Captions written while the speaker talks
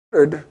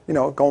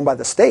going by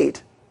the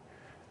state.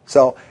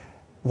 So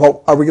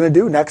what are we going to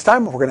do next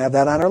time? We're going to have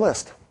that on our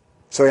list.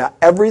 So yeah,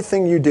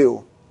 everything you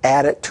do,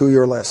 add it to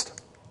your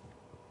list.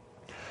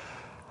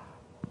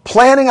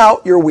 Planning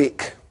out your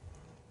week.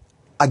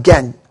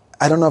 Again,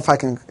 I don't know if I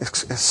can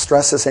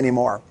stress this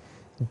anymore.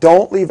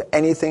 Don't leave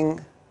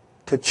anything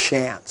to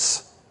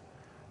chance.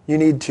 You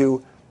need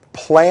to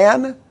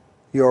plan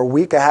your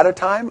week ahead of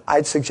time.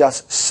 I'd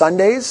suggest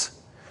Sundays.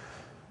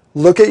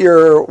 Look at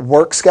your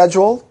work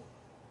schedule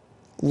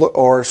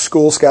or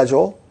school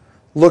schedule.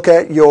 Look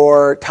at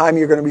your time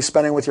you're going to be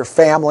spending with your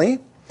family.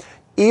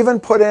 Even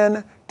put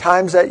in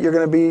times that you're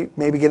going to be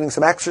maybe getting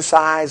some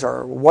exercise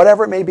or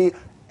whatever it may be.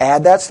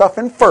 Add that stuff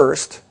in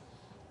first.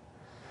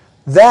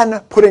 Then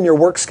put in your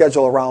work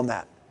schedule around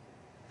that.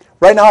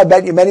 Right now, I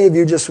bet you many of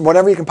you just,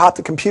 whenever you can pop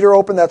the computer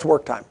open, that's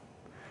work time.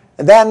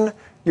 And then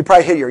you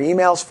probably hit your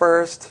emails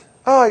first.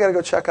 Oh, I got to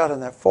go check out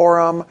on that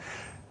forum.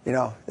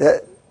 We're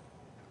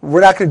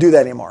not going to do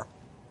that anymore.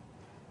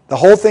 The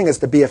whole thing is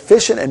to be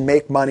efficient and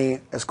make money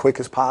as quick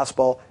as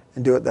possible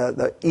and do it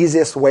the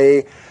easiest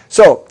way.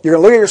 So you're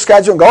going to look at your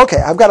schedule and go,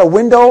 okay, I've got a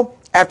window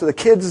after the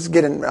kids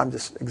get in, I'm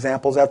just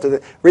examples,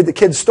 read the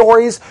kids'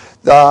 stories.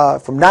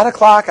 From 9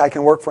 o'clock, I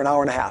can work for an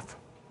hour and a half.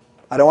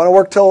 I don't want to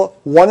work till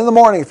 1 in the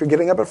morning if you're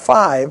getting up at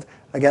 5.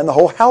 Again, the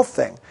whole health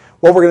thing.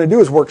 What we're going to do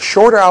is work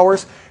shorter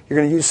hours. You're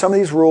going to use some of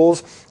these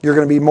rules. You're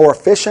going to be more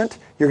efficient.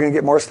 You're going to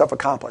get more stuff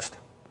accomplished.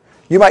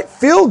 You might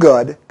feel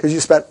good because you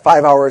spent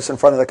 5 hours in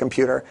front of the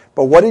computer,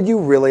 but what did you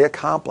really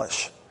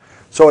accomplish?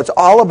 So it's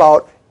all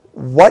about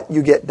what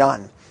you get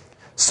done.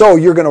 So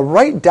you're going to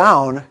write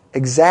down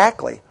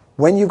exactly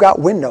when you've got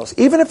windows,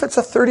 even if it's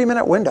a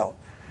 30-minute window.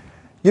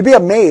 You'd be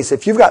amazed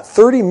if you've got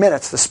 30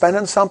 minutes to spend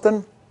on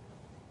something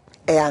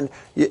and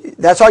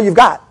that's all you've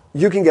got.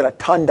 You can get a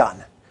ton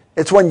done.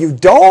 It's when you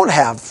don't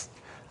have,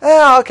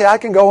 okay, I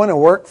can go in and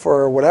work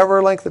for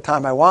whatever length of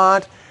time I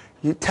want.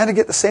 You tend to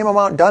get the same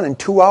amount done in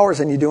 2 hours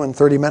than you do in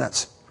 30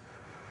 minutes.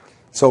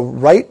 So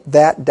write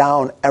that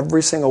down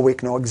every single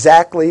week. Know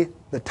exactly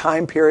the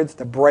time periods,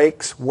 the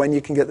breaks, when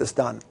you can get this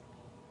done.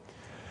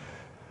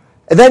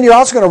 And then you're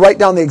also going to write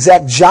down the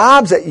exact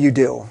jobs that you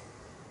do.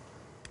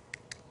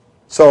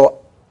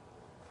 So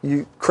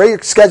you create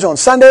your schedule on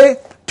Sunday.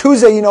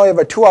 Tuesday, you have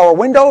a 2-hour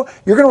window.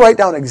 You're going to write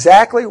down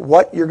exactly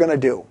what you're going to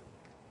do.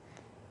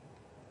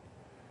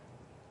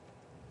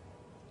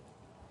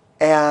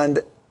 And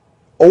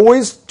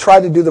always try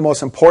to do the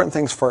most important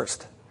things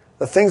first.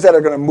 The things that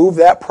are going to move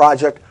that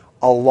project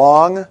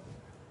along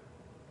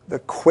the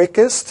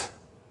quickest.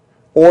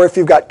 Or if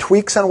you've got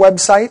tweaks on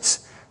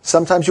websites,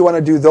 sometimes you want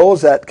to do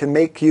those that can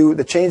make you,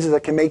 the changes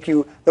that can make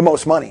you the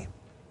most money.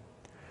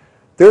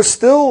 There's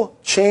still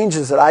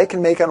changes that I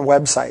can make on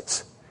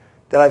websites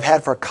that I've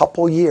had for a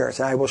couple years,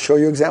 and I will show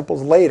you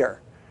examples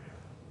later,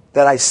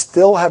 that I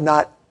still have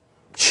not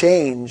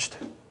changed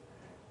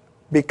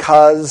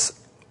because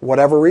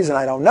whatever reason,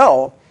 I don't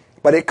know,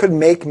 but it could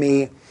make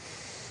me,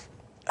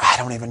 I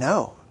don't even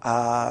know,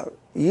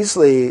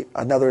 easily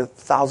another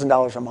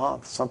 $1,000 a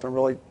month, something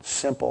really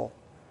simple.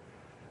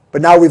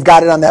 But now we've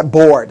got it on that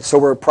board, so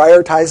we're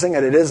prioritizing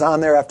it. It is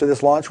on there after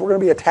this launch. We're going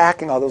to be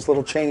attacking all those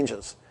little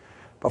changes.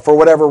 But for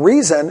whatever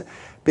reason,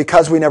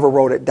 because we never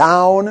wrote it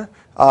down,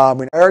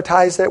 we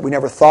prioritized it, we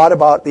never thought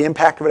about the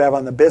impact it would have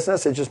on the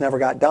business, it just never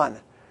got done.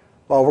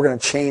 Well, we're going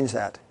to change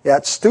that. Yeah,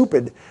 it's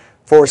stupid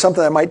for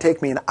something that might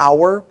take me an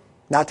hour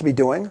not to be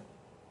doing.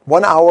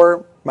 1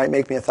 hour might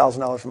make me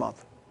 $1,000 a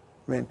month.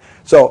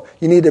 So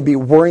you need to be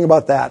worrying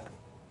about that.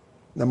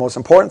 The most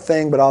important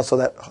thing, but also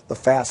the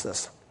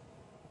fastest.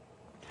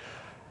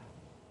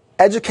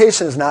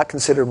 Education is not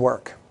considered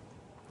work.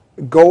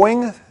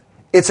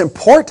 It's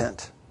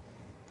important.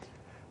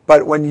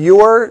 But when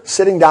you're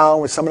sitting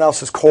down with someone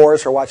else's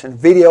course or watching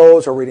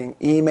videos or reading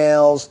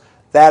emails,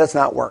 that is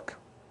not work.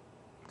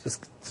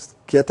 Just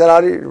get that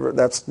out of you.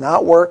 That's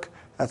not work.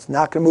 That's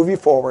not going to move you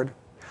forward.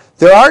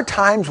 There are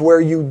times where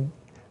you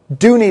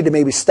do need to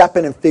maybe step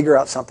in and figure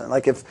out something. I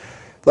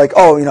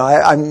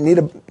need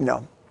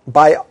to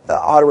buy an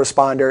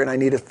autoresponder and I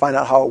need to find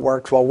out how it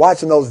works. Well,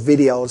 watching those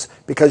videos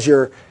because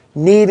you're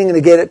needing to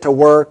get it to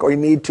work or you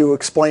need to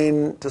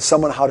explain to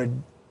someone how to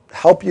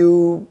help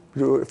you.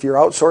 If you're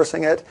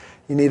outsourcing it,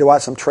 you need to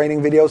watch some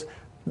training videos.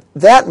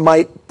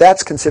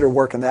 That's considered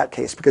work in that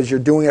case because you're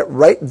doing it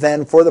right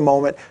then for the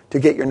moment to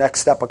get your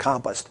next step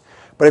accomplished.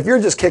 But if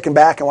you're just kicking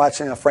back and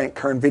watching a Frank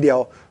Kern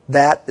video,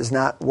 that is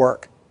not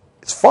work.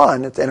 It's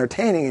fun, it's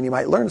entertaining, and you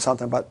might learn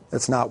something, but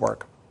it's not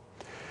work.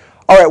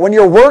 All right, when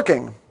you're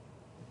working,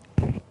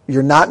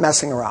 you're not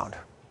messing around.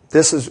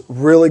 This is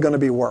really going to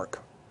be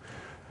work.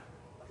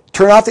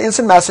 Turn off the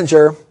instant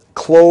messenger,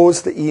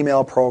 close the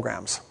email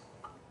programs.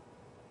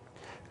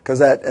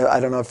 Because I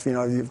don't know if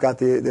you've got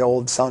the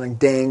old sounding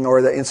ding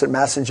or the instant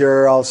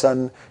messenger. All of a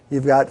sudden,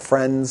 you've got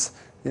friends,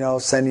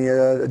 sending you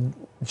a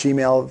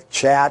Gmail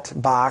chat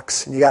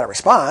box, and you got to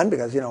respond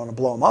because you don't want to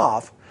blow them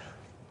off.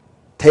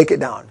 Take it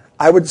down.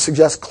 I would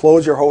suggest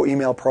close your whole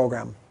email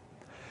program.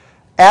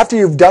 After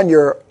you've done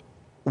your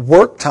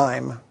work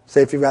time,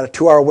 say if you've got a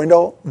 2-hour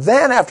window,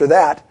 then after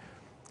that,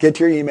 get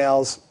to your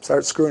emails,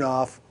 start screwing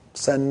off,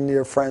 send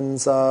your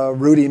friends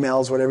root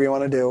emails, whatever you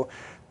want to do.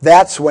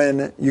 That's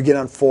when you get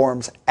on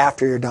forums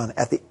after you're done.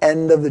 At the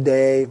end of the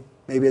day,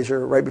 maybe as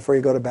you're right before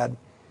you go to bed.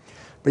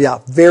 But yeah,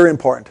 very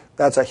important.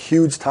 That's a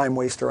huge time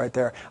waster right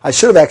there. I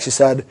should have actually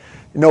said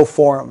no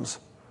forums.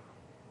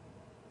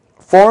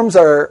 Forums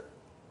are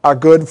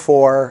good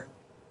for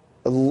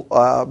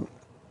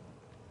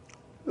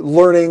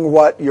learning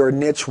what your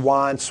niche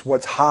wants,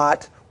 what's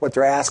hot, what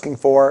they're asking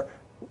for,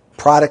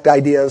 product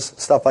ideas,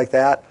 stuff like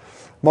that.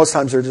 Most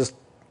times they just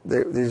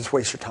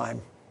waste your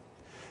time.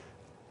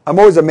 I'm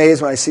always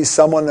amazed when I see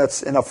someone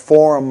that's in a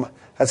forum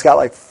that's got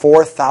like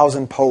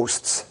 4,000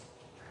 posts.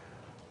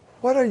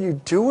 What are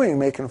you doing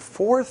making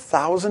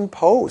 4,000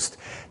 posts?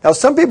 Now,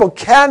 some people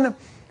can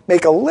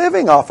make a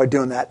living off of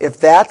doing that if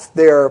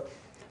their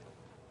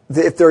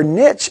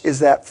niche is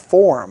that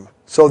forum.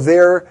 So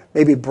they're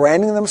maybe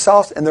branding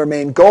themselves, and their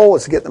main goal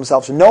is to get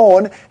themselves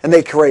known, and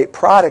they create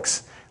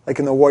products. Like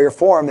in the Warrior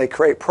Forum, they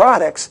create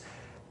products.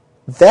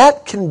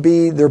 That can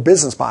be their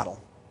business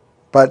model.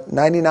 But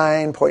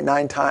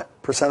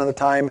 99.9% of the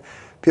time,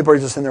 people are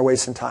just in there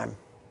wasting time.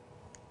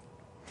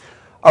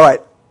 All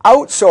right,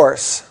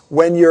 outsource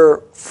when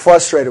you're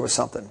frustrated with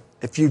something.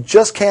 If you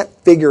just can't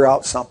figure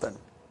out something.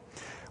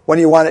 When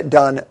you want it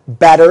done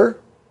better,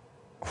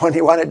 when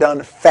you want it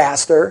done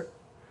faster,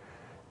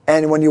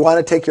 and when you want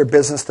to take your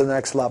business to the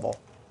next level.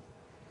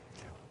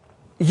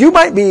 You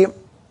might be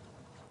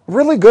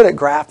really good at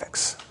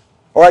graphics.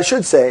 Or I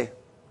should say,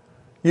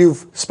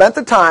 you've spent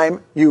the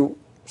time on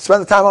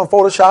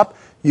Photoshop.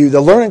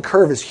 The learning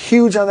curve is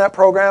huge on that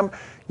program.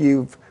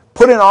 You've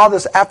put in all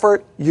this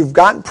effort. You've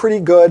gotten pretty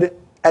good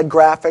at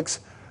graphics.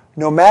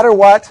 No matter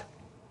what,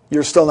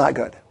 you're still not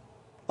good,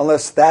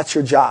 unless that's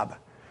your job.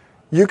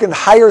 You can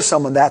hire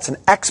someone that's an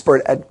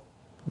expert at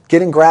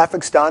getting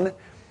graphics done,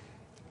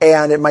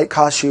 and it might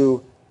cost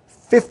you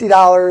 $50,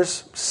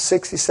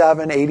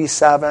 $67,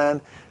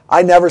 $87.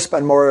 I never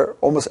spend more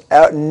than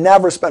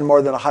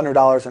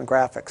 $100 in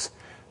graphics.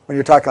 When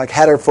you're talking like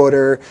header,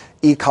 footer,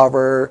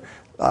 e-cover,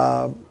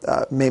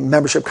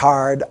 membership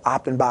card,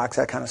 opt-in box,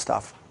 that kind of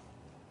stuff.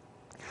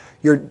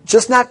 You're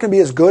just not going to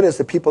be as good as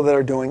the people that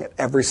are doing it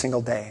every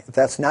single day. If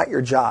that's not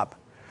your job.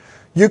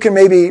 You can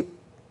maybe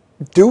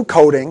do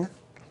coding,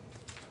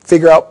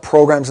 figure out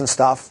programs and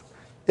stuff.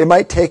 It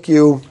might take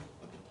you,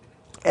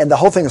 and the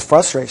whole thing is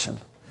frustration.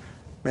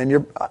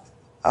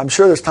 I'm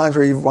sure there's times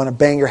where you want to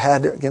bang your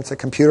head against a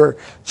computer,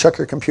 chuck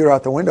your computer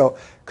out the window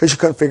because you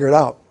couldn't figure it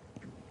out.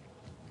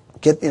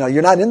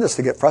 You're not in this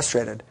to get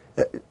frustrated.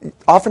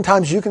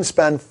 Oftentimes you can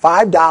spend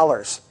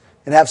 $5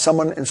 and have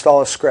someone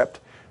install a script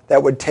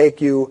that would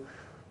take you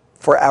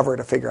forever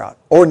to figure out,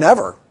 or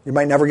never. You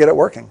might never get it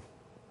working.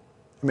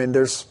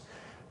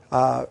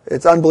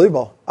 It's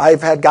unbelievable.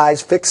 I've had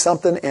guys fix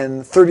something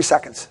in 30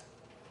 seconds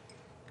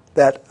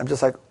that I'm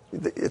just like,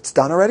 it's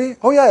done already?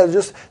 Oh yeah,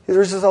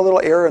 there's just a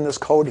little error in this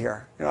code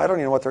here. I don't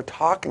even know what they're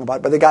talking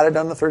about, but they got it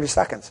done in 30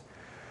 seconds.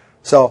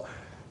 So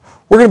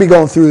we're going to be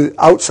going through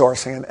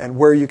outsourcing and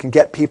where you can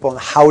get people and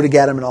how to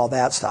get them and all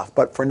that stuff.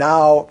 But for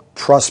now,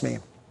 trust me,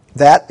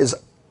 that is,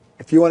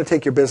 if you want to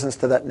take your business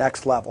to that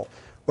next level,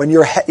 when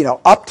you're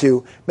up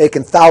to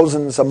making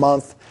thousands a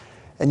month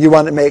and you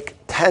want to make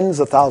tens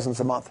of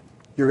thousands a month,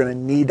 you're going to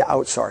need to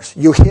outsource.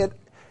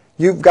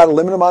 You've got a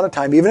limited amount of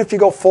time. Even if you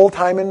go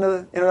full-time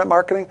into internet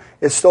marketing,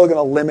 it's still going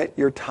to limit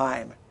your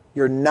time.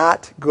 You're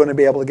not going to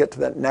be able to get to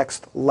that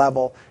next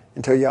level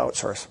until you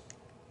outsource.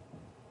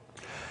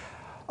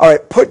 All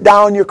right, put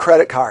down your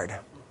credit card.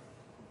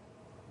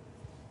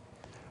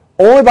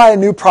 Only buy a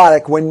new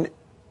product when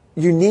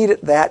you need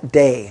it that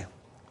day.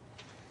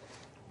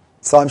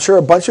 So I'm sure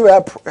a bunch of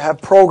you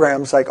have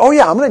programs like, oh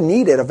yeah, I'm going to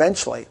need it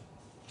eventually.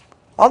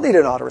 I'll need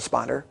an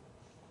autoresponder.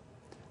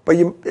 But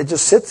it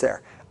just sits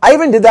there. I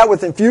even did that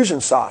with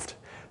Infusionsoft.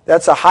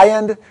 That's a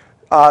high-end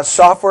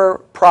software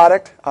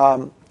product.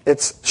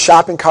 It's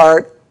shopping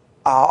cart,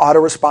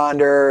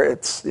 autoresponder.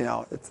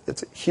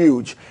 It's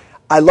huge.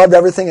 I loved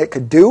everything it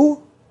could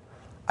do.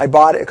 I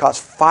bought it. It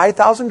cost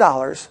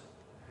 $5,000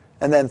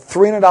 and then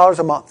 $300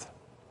 a month.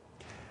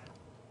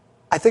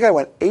 I think I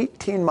went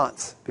 18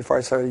 months before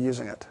I started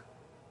using it.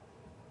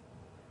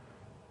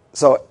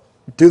 So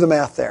do the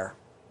math there.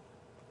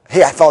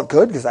 Hey, I felt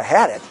good because I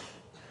had it.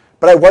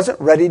 But I wasn't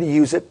ready to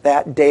use it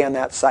that day on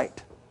that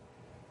site.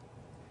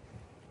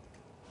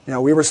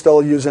 We were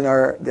still using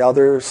the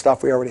other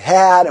stuff we already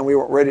had, and we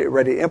weren't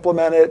ready to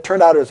implement it. It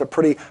turned out it was a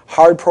pretty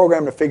hard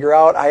program to figure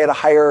out. I had to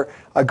hire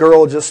a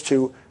girl just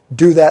to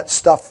do that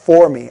stuff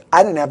for me.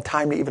 I didn't have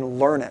time to even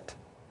learn it.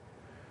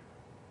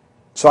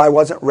 So I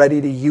wasn't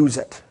ready to use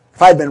it.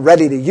 If I had been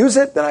ready to use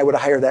it, then I would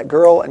have hired that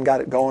girl and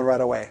got it going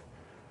right away.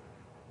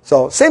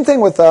 So same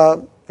thing with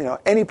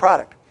any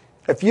product.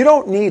 If you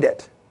don't need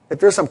it, if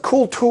there's some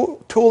cool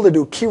tool to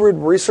do keyword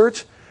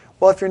research,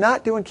 well, if you're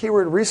not doing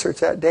keyword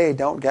research that day,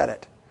 don't get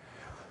it.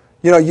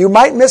 You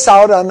might miss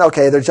out on,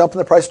 they're jumping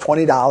the price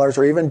 $20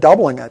 or even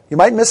doubling it. You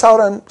might miss out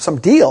on some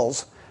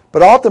deals,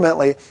 but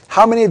ultimately,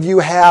 how many of you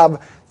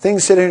have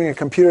things sitting in your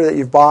computer that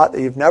you've bought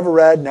that you've never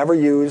read, never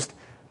used?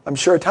 I'm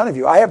sure a ton of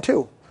you. I have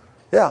too.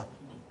 Yeah.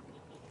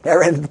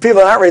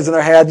 People aren't raising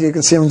their hand. You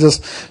can see them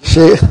just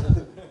shake.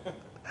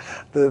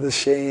 The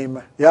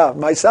shame. Yeah,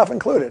 myself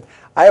included.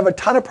 I have a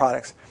ton of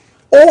products.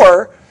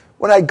 Or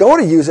when I go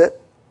to use it,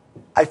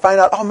 I find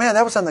out, oh man,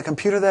 that was on the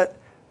computer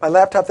my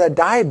laptop that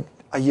died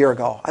a year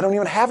ago. I don't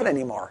even have it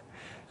anymore.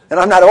 And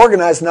I'm not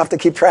organized enough to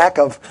keep track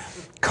of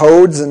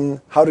codes and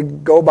how to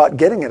go about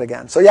getting it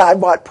again. So yeah, I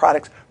bought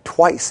products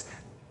twice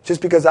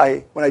just because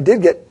when I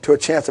did get to a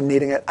chance of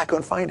needing it, I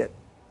couldn't find it.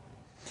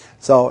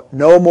 So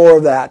no more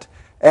of that.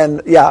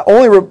 And yeah,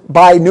 only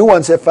buy new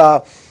ones if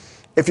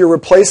you're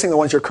replacing the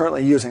ones you're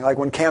currently using. Like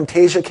when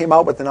Camtasia came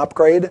out with an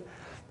upgrade,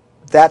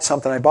 that's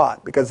something I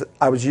bought because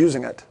I was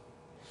using it.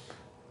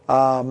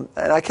 And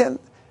I can't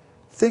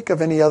think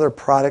of any other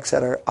products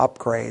that are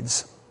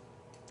upgrades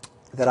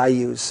that I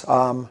use.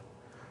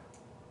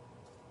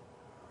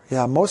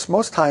 Yeah,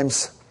 most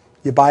times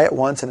you buy it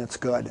once and it's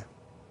good.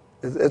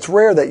 It's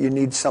rare that you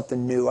need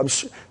something new. I'm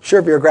sure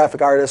if you're a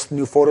graphic artist,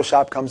 new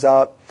Photoshop comes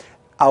out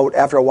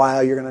after a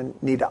while, you're going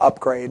to need to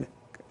upgrade.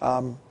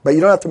 But you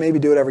don't have to maybe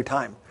do it every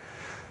time.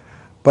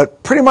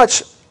 But pretty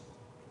much,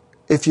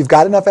 if you've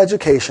got enough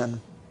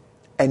education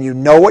and you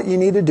know what you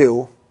need to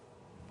do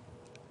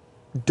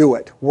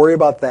it. Worry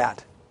about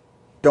that.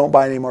 Don't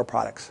buy any more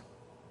products.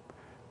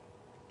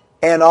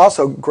 And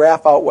also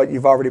graph out what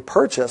you've already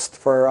purchased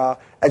for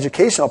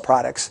educational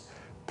products.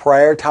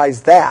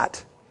 Prioritize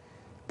that.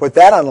 Put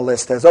that on the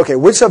list as, okay,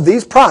 which of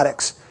these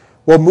products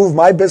will move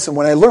my business,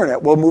 when I learn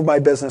it, will move my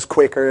business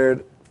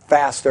quicker,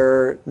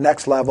 faster,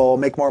 next level,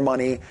 make more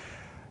money.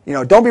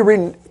 Don't be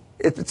reading.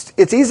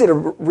 It's easy to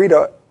read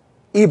an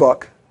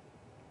ebook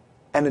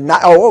and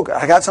not,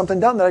 I got something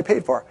done that I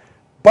paid for.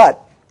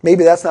 But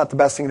maybe that's not the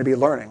best thing to be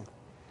learning.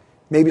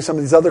 Maybe some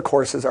of these other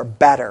courses are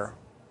better.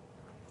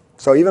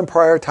 So even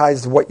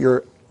prioritize what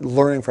you're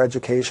learning for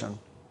education.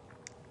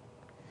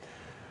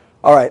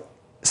 All right,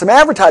 some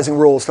advertising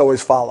rules to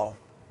always follow.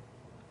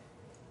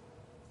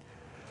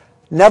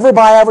 Never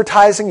buy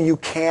advertising you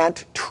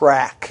can't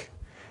track.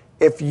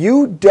 If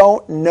you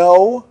don't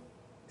know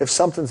if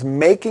something's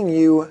making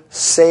you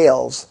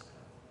sales,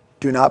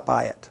 do not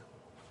buy it.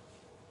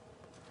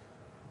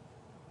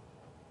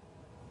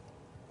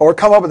 Or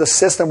come up with a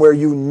system where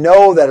you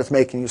know that it's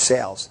making you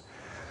sales.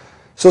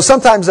 So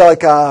sometimes,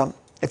 like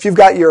if you've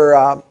got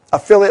your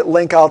affiliate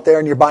link out there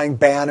and you're buying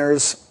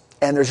banners,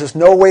 and there's just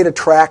no way to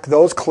track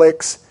those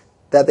clicks,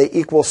 that they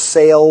equal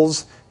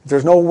sales, if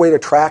there's no way to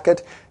track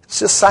it,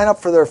 just sign up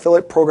for their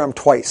affiliate program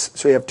twice.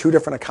 So you have two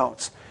different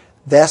accounts.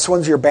 This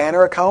one's your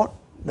banner account.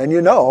 Then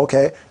you know,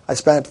 okay, I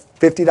spent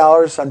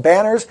 $50 on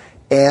banners,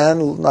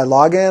 and I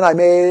log in, I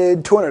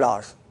made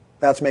 $200.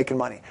 That's making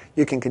money.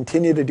 You can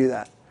continue to do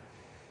that.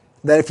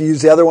 Then if you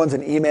use the other ones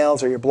in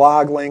emails or your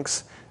blog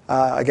links,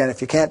 again,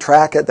 if you can't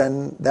track it,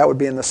 then that would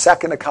be in the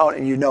second account,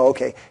 and you know,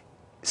 okay,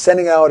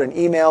 sending out in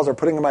emails or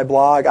putting in my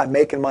blog, I'm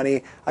making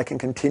money, I can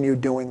continue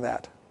doing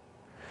that.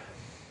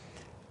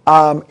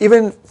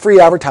 Even free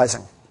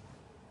advertising,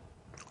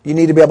 you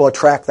need to be able to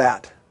track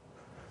that.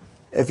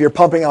 If you're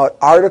pumping out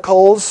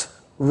articles,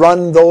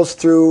 run those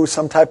through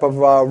some type of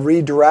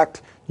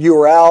redirect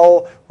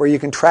URL where you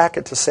can track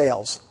it to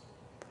sales.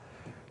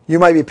 You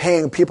might be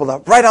paying people to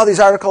write all these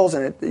articles,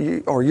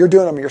 or you're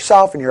doing them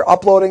yourself and you're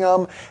uploading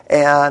them,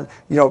 and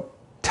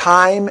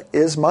time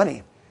is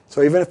money.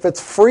 So even if it's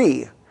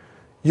free,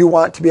 you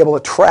want to be able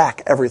to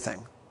track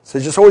everything. So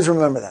just always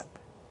remember that.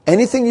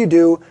 Anything you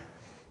do,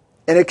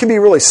 and it can be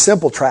really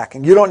simple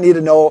tracking. You don't need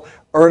to know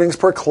earnings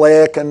per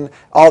click and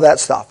all that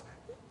stuff.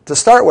 To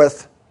start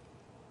with,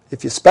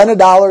 if you spend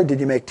 $1,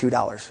 did you make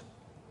 $2?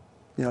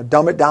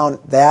 Dumb it down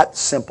that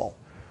simple.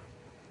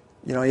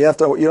 You don't have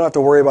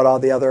to worry about all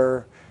the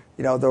other,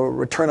 the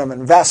return on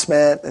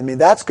investment. I mean,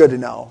 that's good to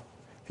know.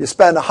 If you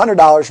spend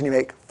 $100 and you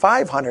make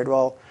 $500,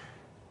 well,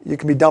 you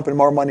can be dumping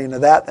more money into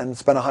that than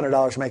spend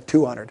 $100 and make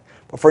 $200.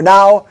 But for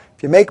now,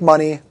 if you make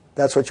money,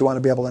 that's what you want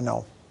to be able to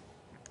know.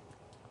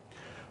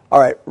 All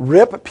right,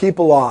 rip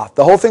people off.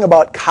 The whole thing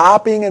about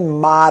copying and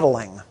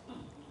modeling.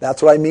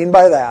 That's what I mean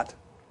by that.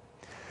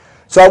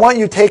 So I want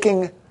you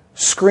taking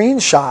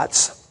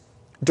screenshots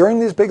during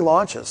these big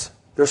launches.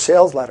 They're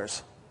sales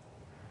letters.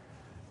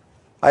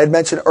 I had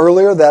mentioned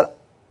earlier that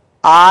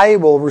I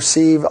will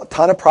receive a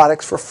ton of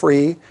products for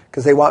free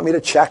because they want me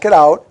to check it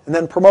out and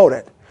then promote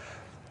it.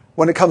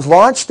 When it comes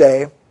launch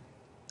day,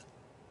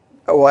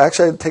 well,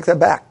 actually, I take that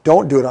back.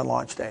 Don't do it on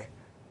launch day.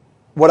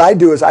 What I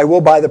do is I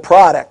will buy the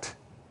product,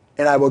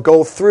 and I will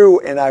go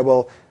through and I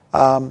will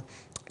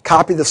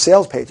copy the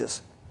sales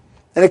pages.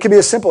 And it can be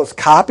as simple as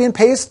copy and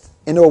paste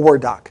into a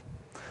Word doc.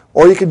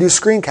 Or you can do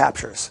screen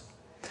captures.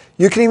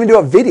 You can even do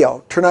a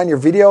video. Turn on your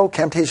video,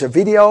 Camtasia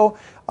video.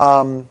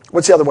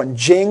 What's the other one?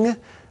 Jing.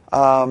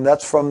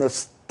 That's from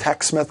this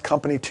TechSmith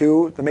company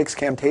too that makes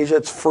Camtasia.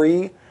 It's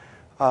free.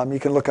 You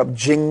can look up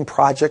Jing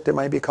Project, it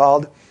might be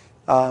called.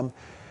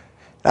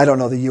 I don't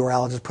know the URL.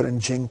 I'll just put in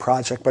Jing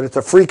Project. But it's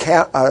a free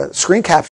screen capture.